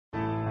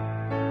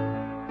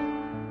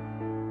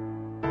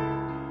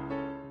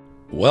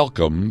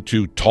Welcome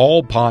to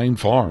Tall Pine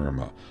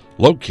Farm,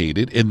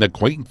 located in the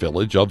quaint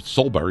village of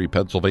Sulbury,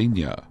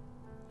 Pennsylvania.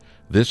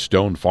 This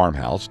stone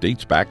farmhouse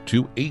dates back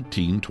to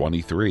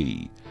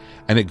 1823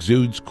 and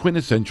exudes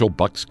quintessential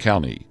Bucks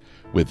County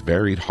with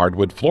varied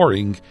hardwood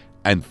flooring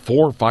and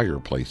 4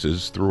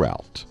 fireplaces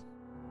throughout.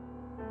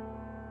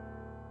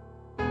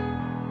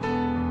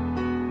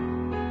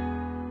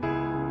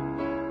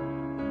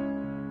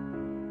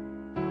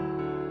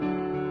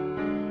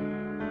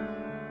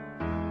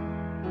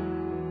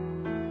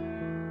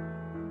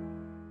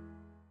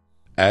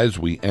 As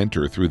we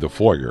enter through the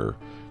foyer,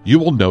 you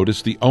will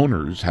notice the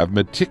owners have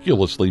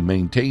meticulously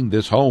maintained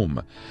this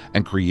home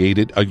and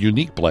created a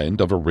unique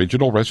blend of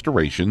original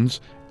restorations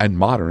and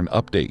modern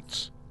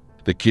updates.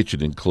 The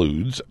kitchen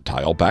includes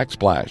tile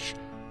backsplash,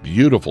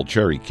 beautiful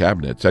cherry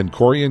cabinets, and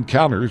Corian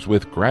counters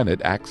with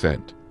granite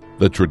accent.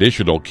 The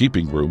traditional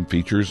keeping room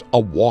features a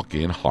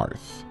walk-in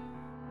hearth.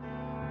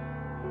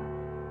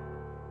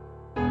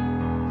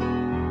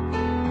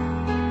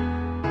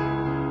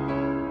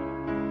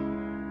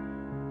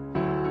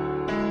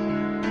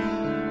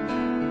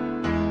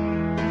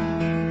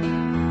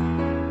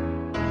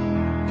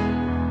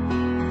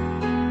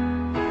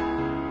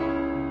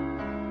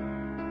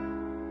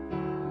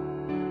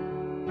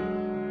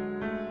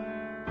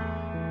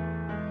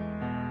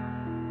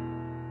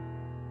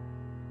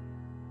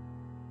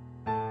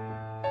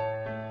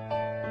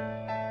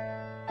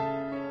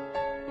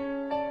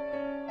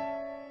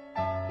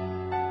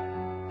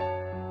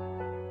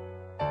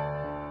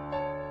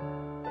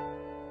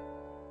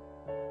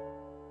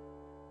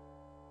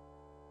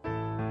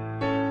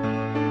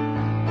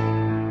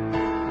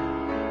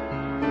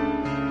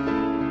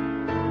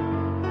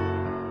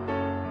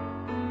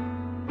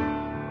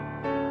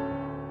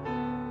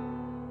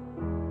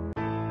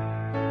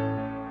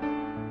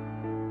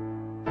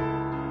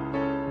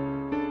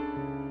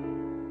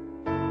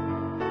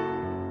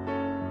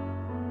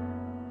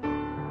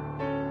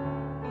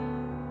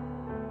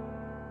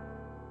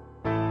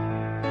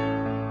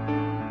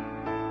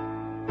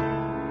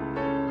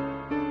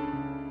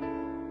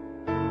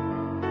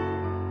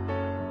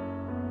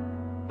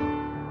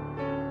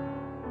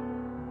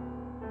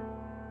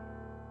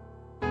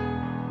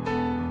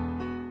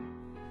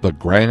 The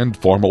grand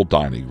formal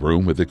dining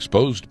room with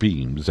exposed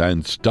beams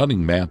and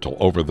stunning mantel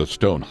over the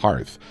stone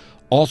hearth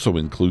also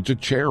includes a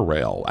chair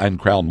rail and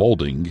crown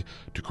molding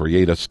to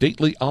create a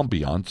stately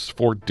ambiance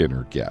for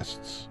dinner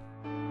guests.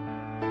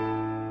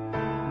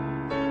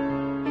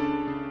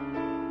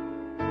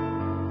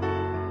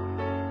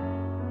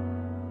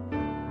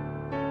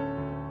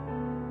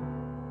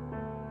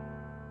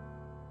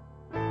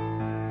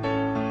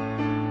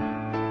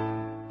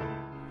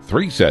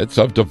 Three sets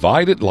of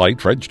divided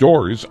light French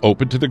doors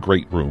open to the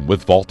great room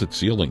with vaulted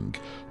ceiling,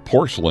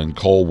 porcelain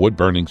coal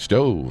wood-burning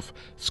stove,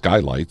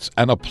 skylights,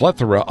 and a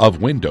plethora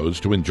of windows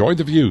to enjoy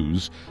the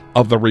views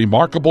of the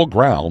remarkable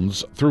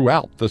grounds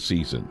throughout the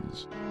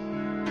seasons.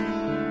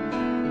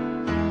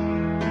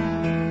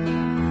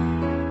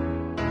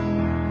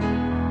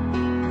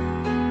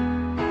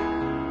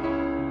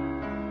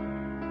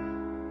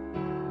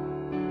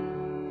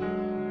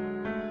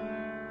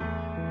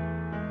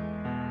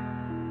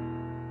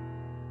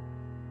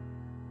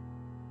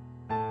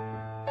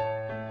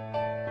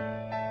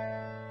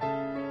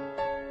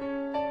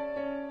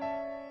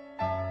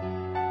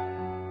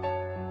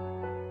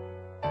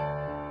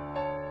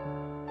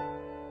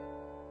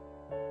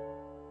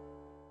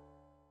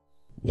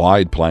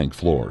 Wide plank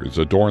floors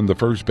adorn the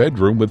first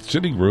bedroom with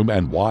sitting room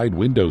and wide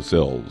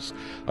windowsills.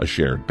 A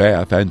shared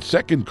bath and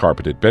second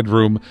carpeted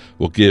bedroom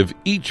will give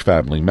each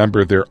family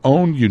member their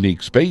own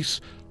unique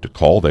space to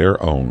call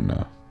their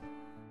own.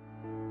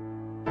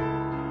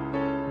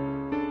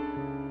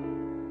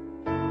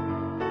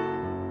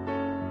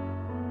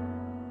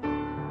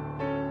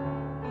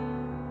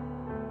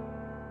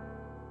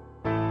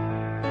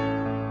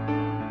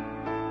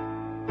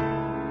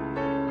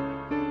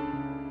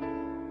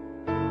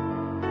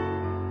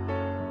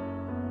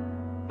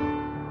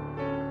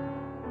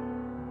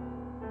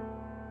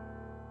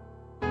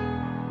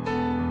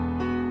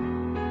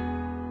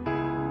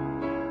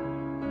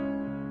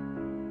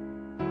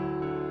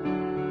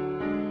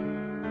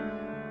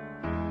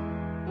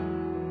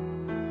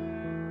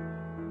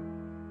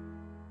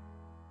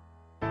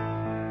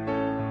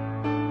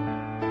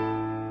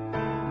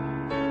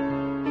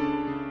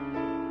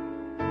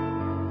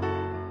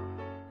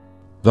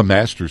 The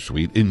master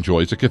suite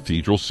enjoys a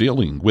cathedral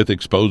ceiling with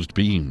exposed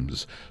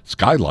beams,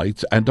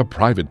 skylights, and a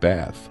private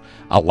bath,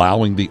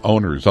 allowing the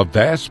owners a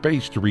vast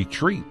space to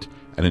retreat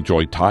and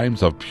enjoy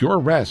times of pure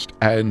rest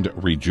and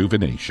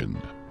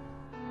rejuvenation.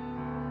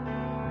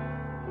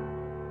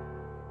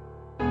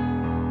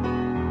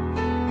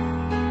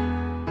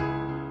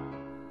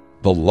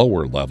 The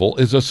lower level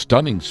is a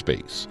stunning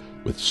space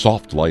with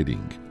soft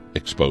lighting,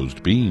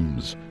 exposed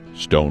beams,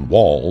 stone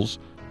walls,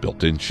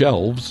 built-in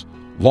shelves,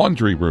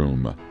 laundry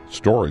room,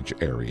 storage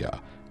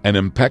area, an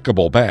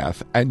impeccable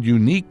bath, and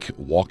unique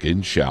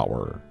walk-in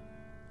shower.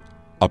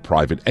 A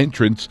private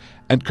entrance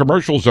and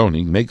commercial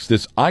zoning makes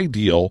this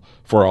ideal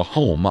for a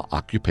home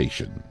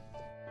occupation.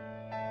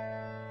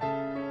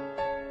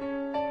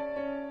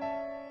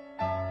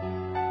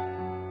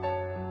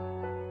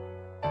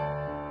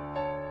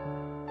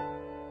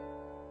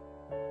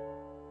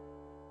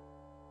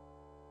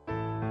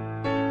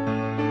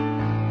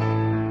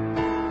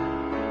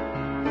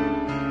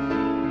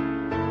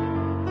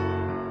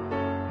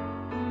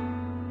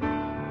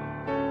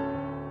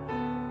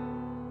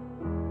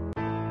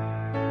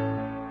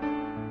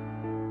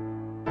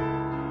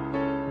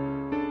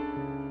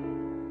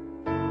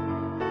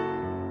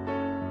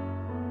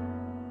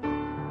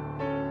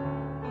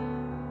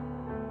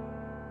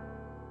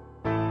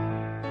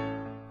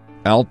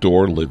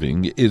 Outdoor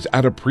living is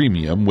at a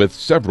premium with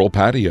several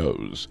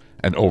patios,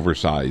 an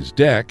oversized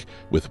deck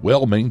with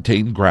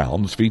well-maintained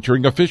grounds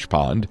featuring a fish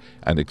pond,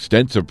 and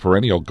extensive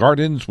perennial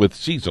gardens with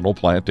seasonal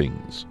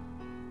plantings.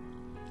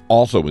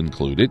 Also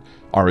included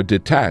are a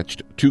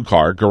detached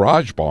 2-car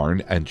garage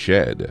barn and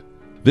shed.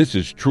 This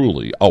is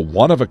truly a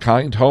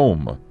one-of-a-kind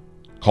home.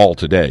 Call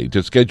today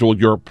to schedule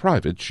your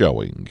private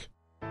showing.